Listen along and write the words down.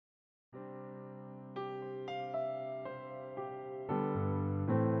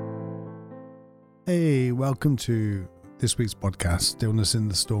Hey, welcome to this week's podcast, Stillness in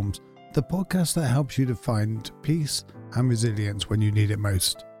the Storms, the podcast that helps you to find peace and resilience when you need it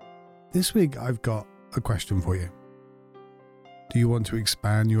most. This week, I've got a question for you. Do you want to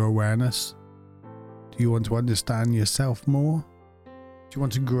expand your awareness? Do you want to understand yourself more? Do you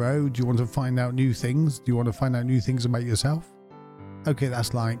want to grow? Do you want to find out new things? Do you want to find out new things about yourself? Okay,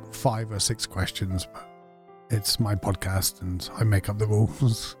 that's like 5 or 6 questions, but it's my podcast and I make up the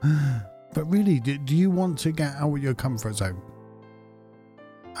rules. But really, do you want to get out of your comfort zone?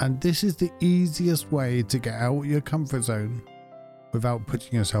 And this is the easiest way to get out of your comfort zone without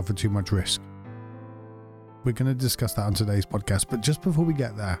putting yourself at too much risk. We're going to discuss that on today's podcast, but just before we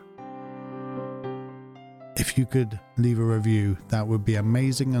get there, if you could leave a review, that would be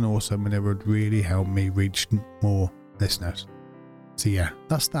amazing and awesome, and it would really help me reach more listeners. So yeah,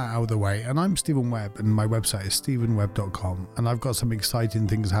 that's that out of the way. And I'm Stephen Webb, and my website is stephenwebb.com, and I've got some exciting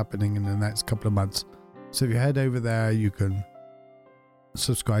things happening in the next couple of months. So if you head over there, you can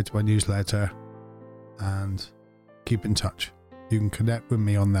subscribe to my newsletter and keep in touch. You can connect with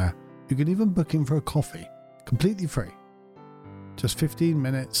me on there. You can even book in for a coffee, completely free. Just 15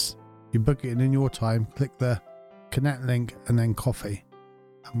 minutes. You book it in your time, click the connect link and then coffee,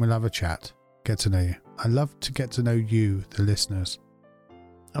 and we'll have a chat, get to know you. I love to get to know you, the listeners.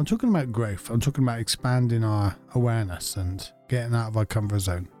 I'm talking about growth. I'm talking about expanding our awareness and getting out of our comfort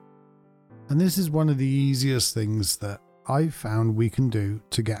zone. And this is one of the easiest things that I've found we can do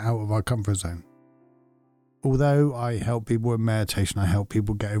to get out of our comfort zone. Although I help people with meditation, I help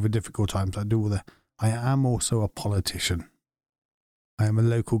people get over difficult times, I am also a politician. I am a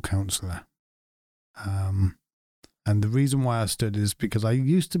local councillor. And the reason why I stood is because I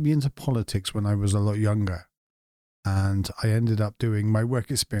used to be into politics when I was a lot younger. And I ended up doing my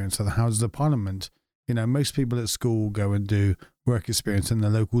work experience at the Houses of Parliament. You know, most people at school go and do work experience in the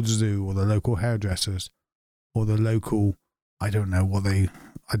local zoo or the local hairdressers or the local, I don't know.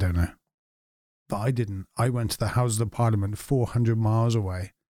 But I didn't. I went to the Houses of Parliament 400 miles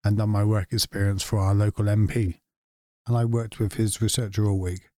away and done my work experience for our local MP. And I worked with his researcher all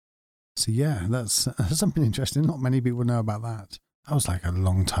week. So yeah, that's something interesting. Not many people know about that. That was like a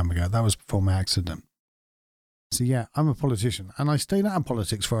long time ago. That was before my accident. So yeah, I'm a politician, and I stayed out of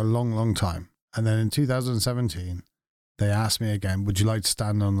politics for a long, long time. And then in 2017, they asked me again, would you like to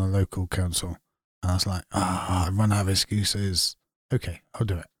stand on the local council? And I was like, I've run out of excuses. Okay, I'll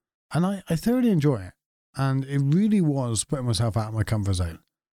do it. And I thoroughly enjoy it. And it really was putting myself out of my comfort zone,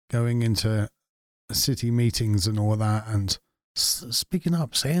 going into city meetings and all that, and speaking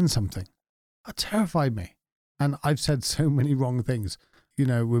up, saying something. That terrified me. And I've said so many wrong things. You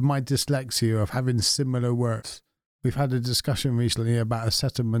know, with my dyslexia of having similar words, we've had a discussion recently about a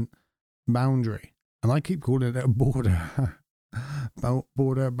settlement boundary, and I keep calling it a border.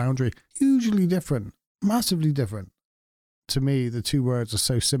 Border, boundary, hugely different, massively different. To me, the two words are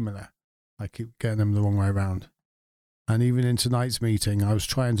so similar. I keep getting them the wrong way around. And even in tonight's meeting, I was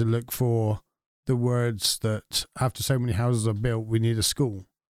trying to look for the words that after so many houses are built, we need a school.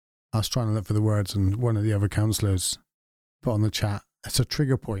 I was trying to look for the words, and one of the other councillors put on the chat, it's a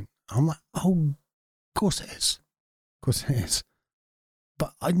trigger point. I'm like, oh, of course it is. Of course it is.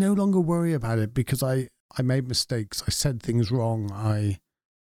 But I no longer worry about it because I made mistakes. I said things wrong. I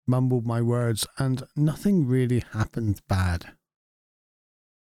mumbled my words, and nothing really happened bad.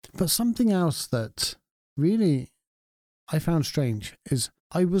 But something else that really I found strange is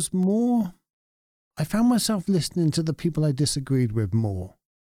I found myself listening to the people I disagreed with more.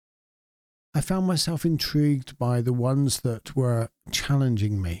 I found myself intrigued by the ones that were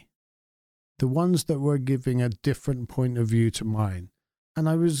challenging me, the ones that were giving a different point of view to mine. And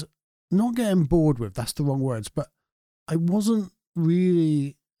I was not getting bored with, that's the wrong words, but I wasn't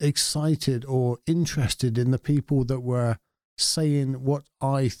really excited or interested in the people that were saying what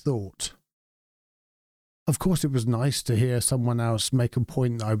I thought. Of course, it was nice to hear someone else make a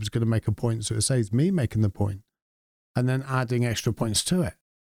point that I was going to make a point, so it saves me making the point and then adding extra points to it.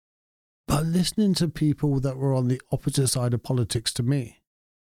 But listening to people that were on the opposite side of politics to me,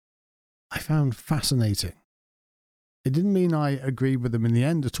 I found fascinating. It didn't mean I agreed with them in the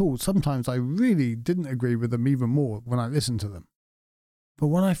end at all. Sometimes I really didn't agree with them even more when I listened to them. But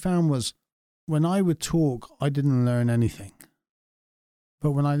what I found was when I would talk, I didn't learn anything.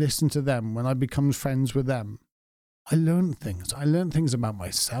 But when I listened to them, when I become friends with them, I learned things. I learned things about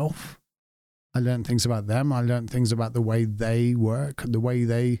myself. I learned things about them. I learned things about the way they work, the way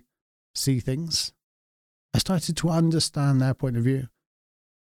they see things. I started to understand their point of view.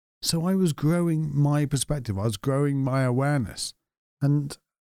 So I was growing my perspective. I was growing my awareness. And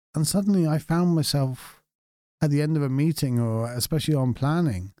suddenly I found myself at the end of a meeting, or especially on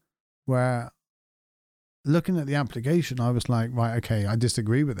planning, where looking at the application, I was like, right, okay, I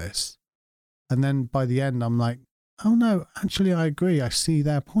disagree with this. And then by the end, I'm like, oh no, actually, I agree. I see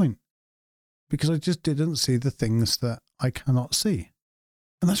their point. Because I just didn't see the things that I cannot see.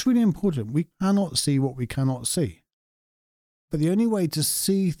 And that's really important. We cannot see what we cannot see. But the only way to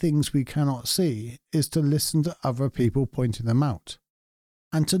see things we cannot see is to listen to other people pointing them out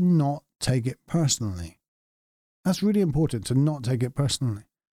and to not take it personally. That's really important, to not take it personally.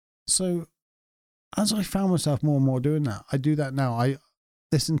 So as I found myself more and more doing that, I do that now. I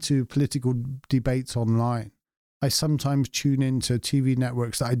listen to political debates online. I sometimes tune into TV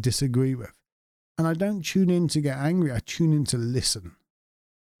networks that I disagree with. And I don't tune in to get angry. I tune in to listen.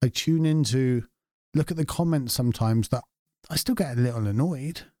 I tune in to look at the comments sometimes that I still get a little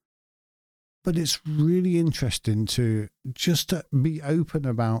annoyed. But it's really interesting to just to be open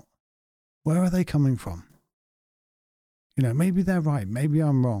about where are they coming from. You know, maybe they're right. Maybe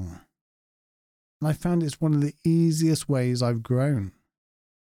I'm wrong. And I found it's one of the easiest ways I've grown.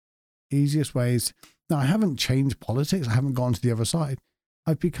 Easiest ways. Now, I haven't changed politics. I haven't gone to the other side.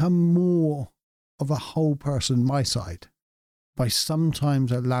 I've become more of a whole person, my side, by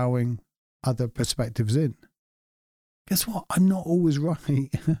sometimes allowing other perspectives in. Guess what? I'm not always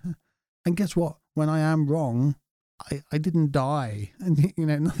right. And guess what? When I am wrong, I didn't die. And, you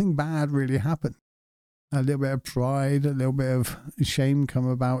know, nothing bad really happened. A little bit of pride, a little bit of shame come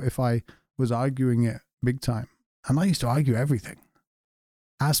about if I was arguing it big time. And I used to argue everything.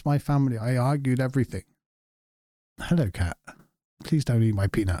 Ask my family, I argued everything. Hello, cat. Please don't eat my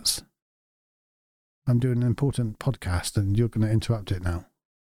peanuts. I'm doing an important podcast and you're going to interrupt it now.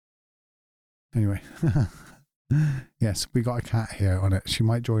 Anyway, yes, we got a cat here on it. She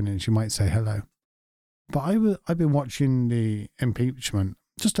might join in. She might say hello. But I've been watching the impeachment,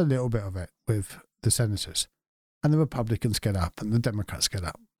 just a little bit of it with the senators. And the Republicans get up and the Democrats get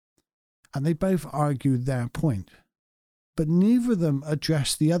up. And they both argue their point. But neither of them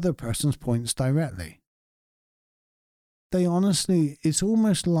address the other person's points directly. They honestly, it's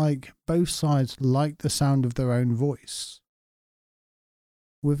almost like both sides like the sound of their own voice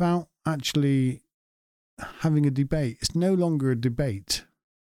without actually having a debate. It's no longer a debate.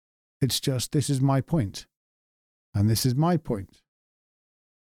 It's just, this is my point, and this is my point.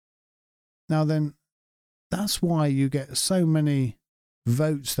 Now then, that's why you get so many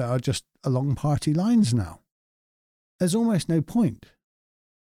votes that are just along party lines now. There's almost no point.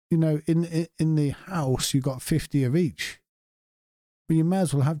 You know, in the House, you got 50 of each. But you may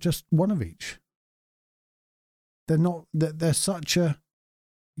as well have just one of each. They're such a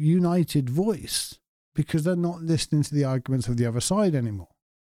united voice because they're not listening to the arguments of the other side anymore.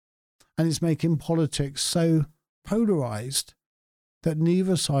 And it's making politics so polarized that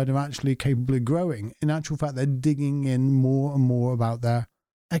neither side are actually capable of growing. In actual fact, they're digging in more and more about their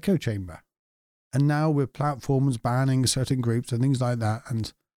echo chamber. And now with platforms banning certain groups and things like that,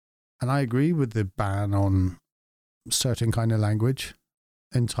 and I agree with the ban on certain kind of language,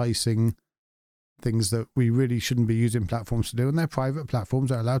 enticing things that we really shouldn't be using platforms to do, and they're private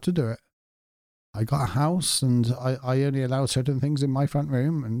platforms, are allowed to do it. I got a house and I only allow certain things in my front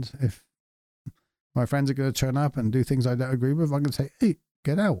room, and if my friends are going to turn up and do things I don't agree with, I can say, hey,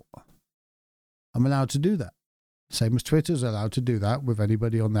 get out. I'm allowed to do that. Same as Twitter's allowed to do that with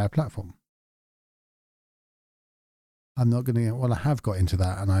anybody on their platform. I'm not going to, well, I have got into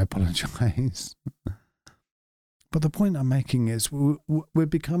that and I apologize. But the point I'm making is we're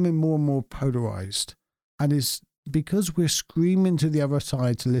becoming more and more polarized. And it's because we're screaming to the other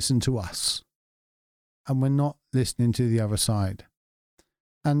side to listen to us. And we're not listening to the other side.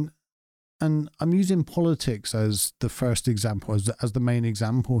 And I'm using politics as the first example, as the main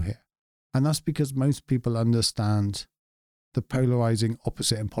example here. And that's because most people understand the polarizing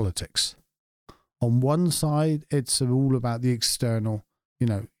opposite in politics. On one side, it's all about the external. You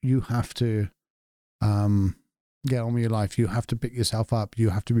know, you have to get on with your life. You have to pick yourself up. You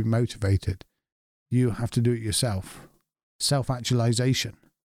have to be motivated. You have to do it yourself. Self-actualization.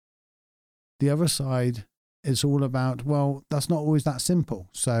 The other side, it's all about, well, that's not always that simple.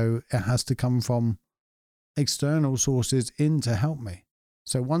 So it has to come from external sources in to help me.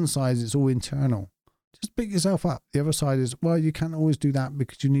 So one side, it's all internal. Just pick yourself up. The other side is, well, you can't always do that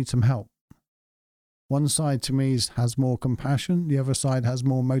because you need some help. One side to me has more compassion. The other side has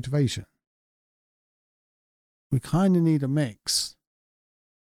more motivation. We kind of need a mix.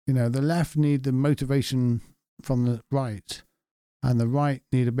 You know, the left need the motivation from the right, and the right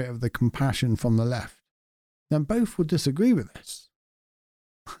need a bit of the compassion from the left. Then both will disagree with this.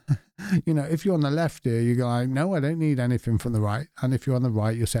 You know, if you're on the left here, you go, like, no, I don't need anything from the right. And if you're on the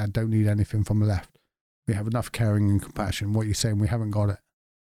right, you say, I don't need anything from the left. We have enough caring and compassion. What you're saying, we haven't got it.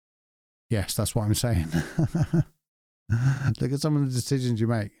 Yes, that's what I'm saying. Look at some of the decisions you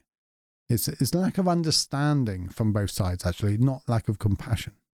make. It's lack of understanding from both sides, actually, not lack of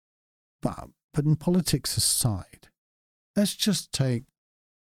compassion. But putting politics aside, let's just take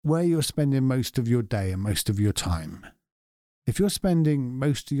where you're spending most of your day and most of your time. If you're spending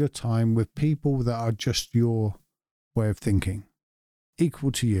most of your time with people that are just your way of thinking,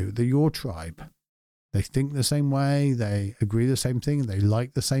 equal to you, they're your tribe, they think the same way, they agree the same thing, they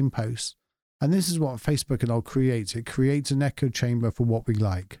like the same posts, and this is what Facebook and all creates. It creates an echo chamber for what we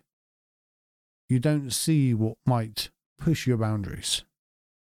like. You don't see what might push your boundaries.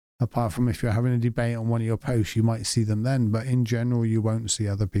 Apart from if you're having a debate on one of your posts, you might see them then, but in general, you won't see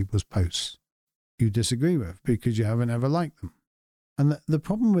other people's posts you disagree with because you haven't ever liked them. And the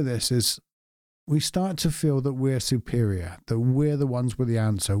problem with this is we start to feel that we're superior, that we're the ones with the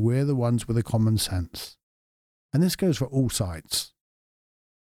answer, we're the ones with the common sense. And this goes for all sides.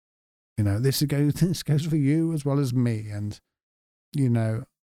 You know, this goes for you as well as me. And, you know,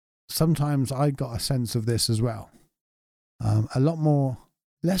 sometimes I got a sense of this as well. A lot more,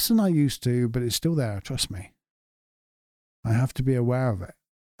 less than I used to, but it's still there, trust me. I have to be aware of it.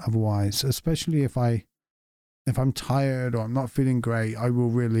 Otherwise, especially if I'm tired or I'm not feeling great, I will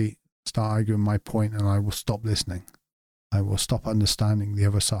really start arguing my point and I will stop listening. I will stop understanding the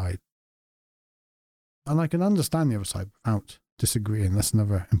other side. And I can understand the other side without disagreeing. That's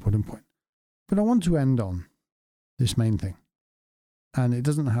another important point. But I want to end on this main thing. And it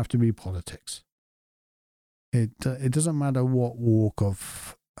doesn't have to be politics. It doesn't matter what walk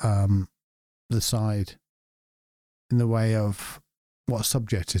of the side in the way of what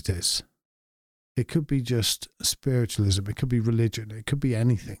subject it is. It could be just spiritualism. It could be religion. It could be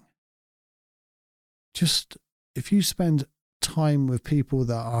anything. Just if you spend time with people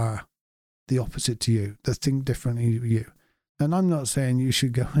that are the opposite to you, that think differently to you, and I'm not saying you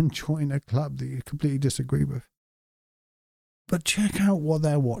should go and join a club that you completely disagree with, but check out what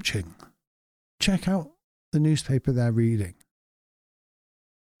they're watching. Check out the newspaper they're reading.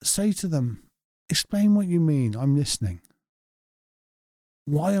 Say to them, explain what you mean. I'm listening.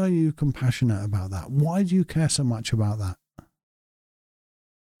 Why are you compassionate about that? Why do you care so much about that?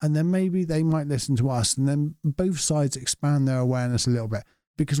 And then maybe they might listen to us, and then both sides expand their awareness a little bit.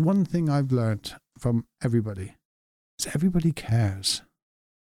 Because one thing I've learned from everybody is everybody cares.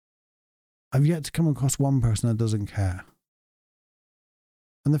 I've yet to come across one person that doesn't care.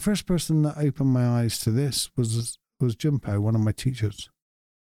 And the first person that opened my eyes to this was Jumpo, one of my teachers.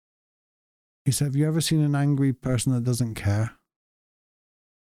 He said, have you ever seen an angry person that doesn't care?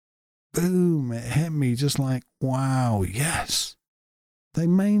 Boom, it hit me just like, wow, yes. They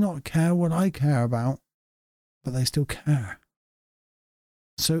may not care what I care about, but they still care.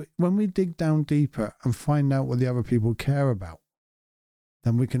 So when we dig down deeper and find out what the other people care about,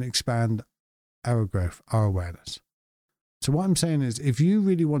 then we can expand our growth, our awareness. So what I'm saying is, if you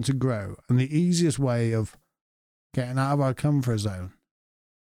really want to grow, and the easiest way of getting out of our comfort zone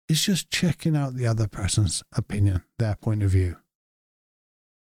is just checking out the other person's opinion, their point of view.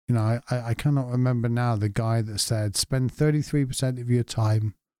 You know, I cannot remember now the guy that said, spend 33% of your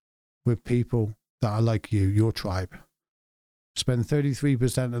time with people that are like you, your tribe. Spend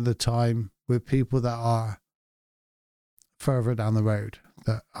 33% of the time with people that are further down the road,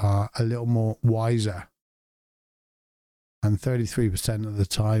 that are a little more wiser. And 33% of the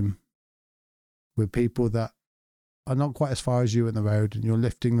time with people that are not quite as far as you in the road, and you're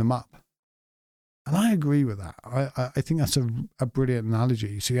lifting them up. And I agree with that. I think that's a brilliant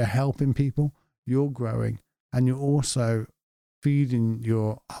analogy. So you're helping people, you're growing, and you're also feeding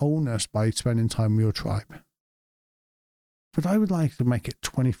your wholeness by spending time with your tribe. But I would like to make it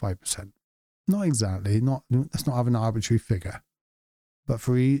 25%. Not exactly, let's not have an arbitrary figure. But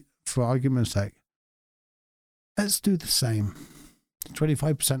for argument's sake, let's do the same.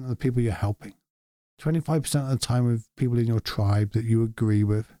 25% of the people you're helping. 25% of the time with people in your tribe that you agree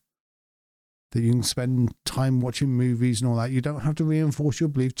with. That you can spend time watching movies and all that. You don't have to reinforce your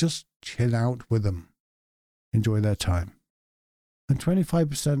belief. Just chill out with them. Enjoy their time. And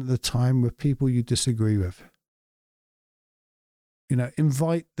 25% of the time with people you disagree with. You know,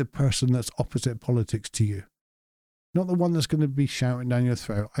 invite the person that's opposite politics to you. Not the one that's going to be shouting down your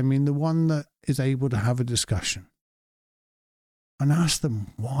throat. I mean the one that is able to have a discussion. And ask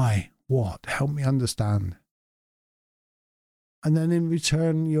them why, what, help me understand. And then in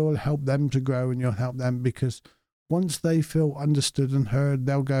return, you'll help them to grow, and you'll help them, because once they feel understood and heard,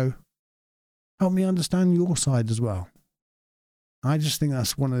 they'll go, help me understand your side as well. I just think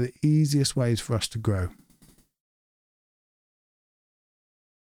that's one of the easiest ways for us to grow.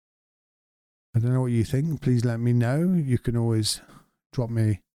 I don't know what you think. Please let me know. You can always drop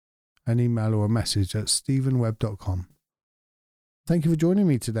me an email or a message at stephenwebb.com. Thank you for joining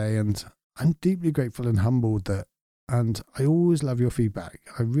me today, and I'm deeply grateful and humbled and I always love your feedback.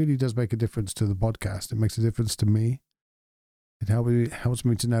 It really does make a difference to the podcast. It makes a difference to me. It helps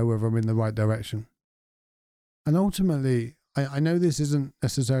me to know whether I'm in the right direction. And ultimately, I know this isn't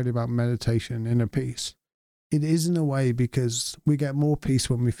necessarily about meditation and inner peace. It is in a way, because we get more peace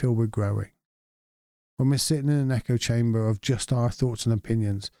when we feel we're growing. When we're sitting in an echo chamber of just our thoughts and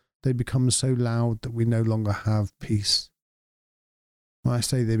opinions, they become so loud that we no longer have peace. When I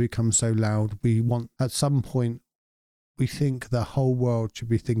say they become so loud, at some point, we think the whole world should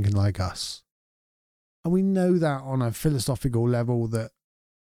be thinking like us. And we know that on a philosophical level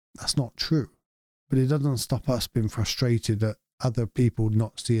that's not true. But it doesn't stop us being frustrated at other people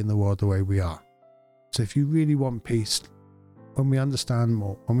not seeing the world the way we are. So if you really want peace, when we understand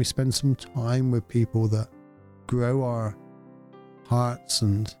more, when we spend some time with people that grow our hearts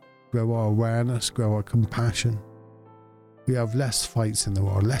and grow our awareness, grow our compassion, we have less fights in the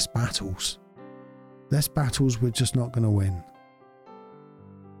world, less battles. Less battles we're just not going to win.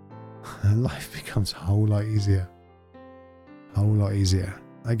 And life becomes a whole lot easier. A whole lot easier.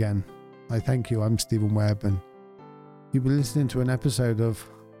 Again, I thank you. I'm Stephen Webb, and you've been listening to an episode of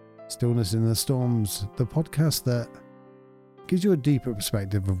Stillness in the Storms, the podcast that gives you a deeper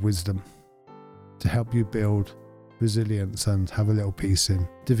perspective of wisdom to help you build resilience and have a little peace in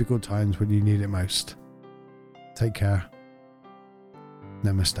difficult times when you need it most. Take care.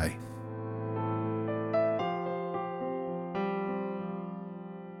 Namaste.